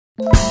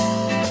Good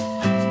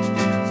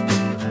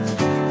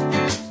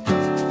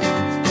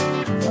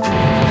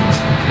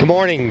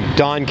morning,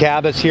 Don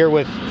Kabbes here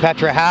with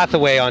Petra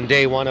Hathaway on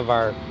day one of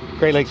our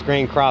Great Lakes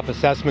Grain Crop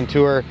Assessment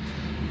Tour.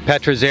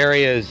 Petra's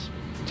area is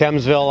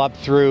Thamesville up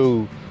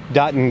through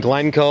Dutton,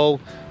 Glencoe.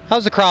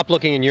 How's the crop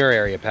looking in your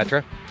area,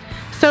 Petra?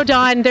 So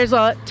Don, there's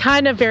a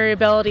ton of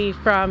variability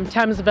from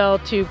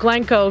Thamesville to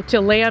Glencoe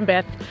to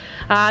Lambeth.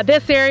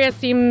 This area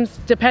seems,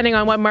 depending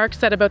on what Mark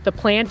said about the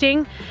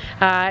planting,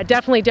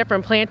 definitely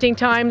different planting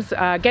times.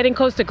 Getting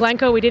close to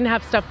Glencoe, we didn't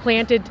have stuff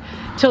planted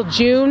till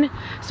June,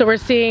 so we're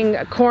seeing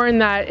corn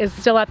that is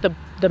still at the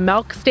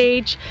milk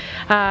stage.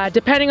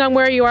 Depending on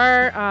where you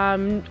are,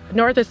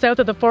 north or south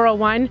of the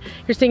 401,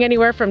 you're seeing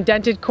anywhere from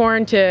dented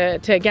corn to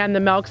again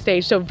the milk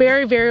stage. So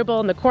very variable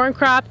in the corn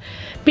crop.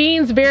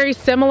 Beans very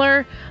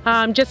similar,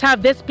 just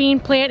have this bean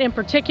plant in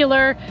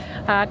particular.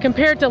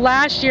 Compared to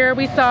last year,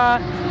 we saw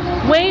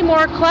way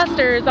more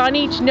clusters on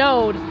each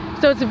node.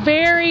 So it's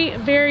very,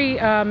 very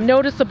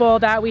noticeable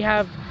that we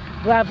have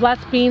less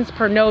beans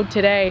per node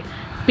today,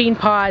 bean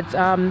pods,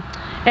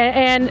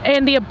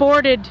 and the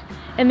aborted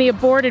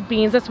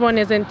beans. This one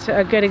isn't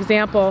a good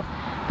example,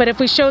 but if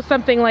we show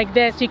something like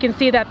this, you can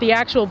see that the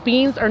actual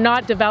beans are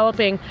not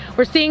developing.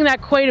 We're seeing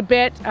that quite a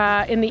bit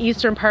in the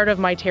eastern part of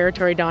my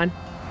territory, Don.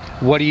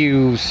 What are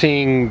you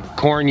seeing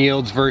corn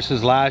yields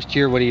versus last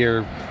year?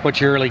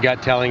 What's your early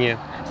gut telling you?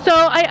 So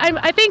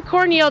I think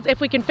corn yields, if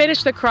we can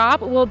finish the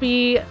crop, will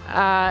be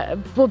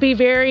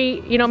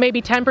very,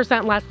 maybe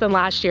 10% less than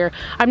last year.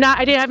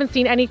 I haven't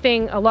seen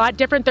anything a lot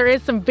different. There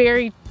is some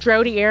very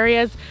droughty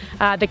areas.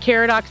 The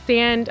Caradoc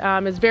sand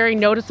is very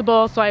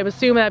noticeable, so I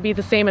assume that'd be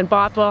the same in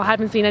Bothwell.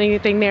 Haven't seen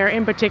anything there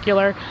in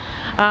particular.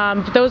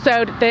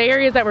 The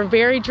areas that were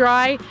very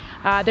dry,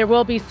 there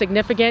will be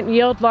significant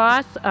yield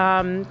loss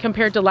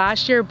compared to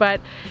last year,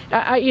 but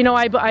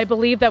I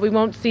believe that we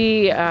won't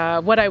see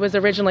what I was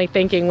originally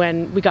thinking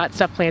when we got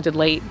stuff planted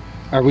late.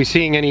 Are we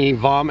seeing any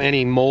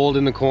mold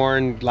in the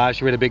corn? Last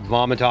year we had a big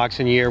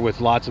vomitoxin year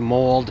with lots of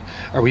mold.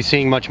 Are we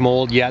seeing much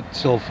mold yet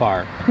so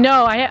far?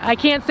 No, I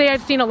can't say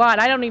I've seen a lot.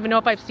 I don't even know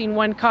if I've seen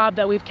one cob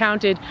that we've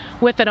counted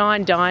with it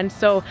on, Don.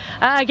 So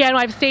again,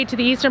 I've stayed to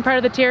the eastern part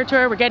of the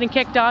territory. We're getting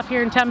kicked off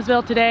here in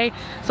Thamesville today.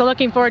 So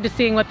looking forward to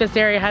seeing what this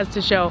area has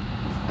to show.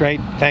 Great,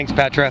 thanks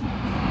Petra.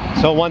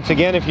 So once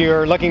again, if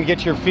you're looking to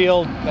get your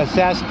field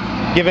assessed,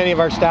 give any of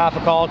our staff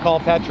a call, call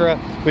Petra.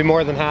 We'd be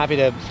more than happy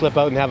to slip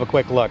out and have a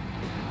quick look.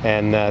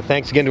 And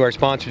thanks again to our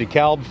sponsor,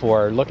 Kabbes,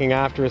 for looking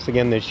after us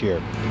again this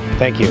year.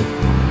 Thank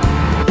you.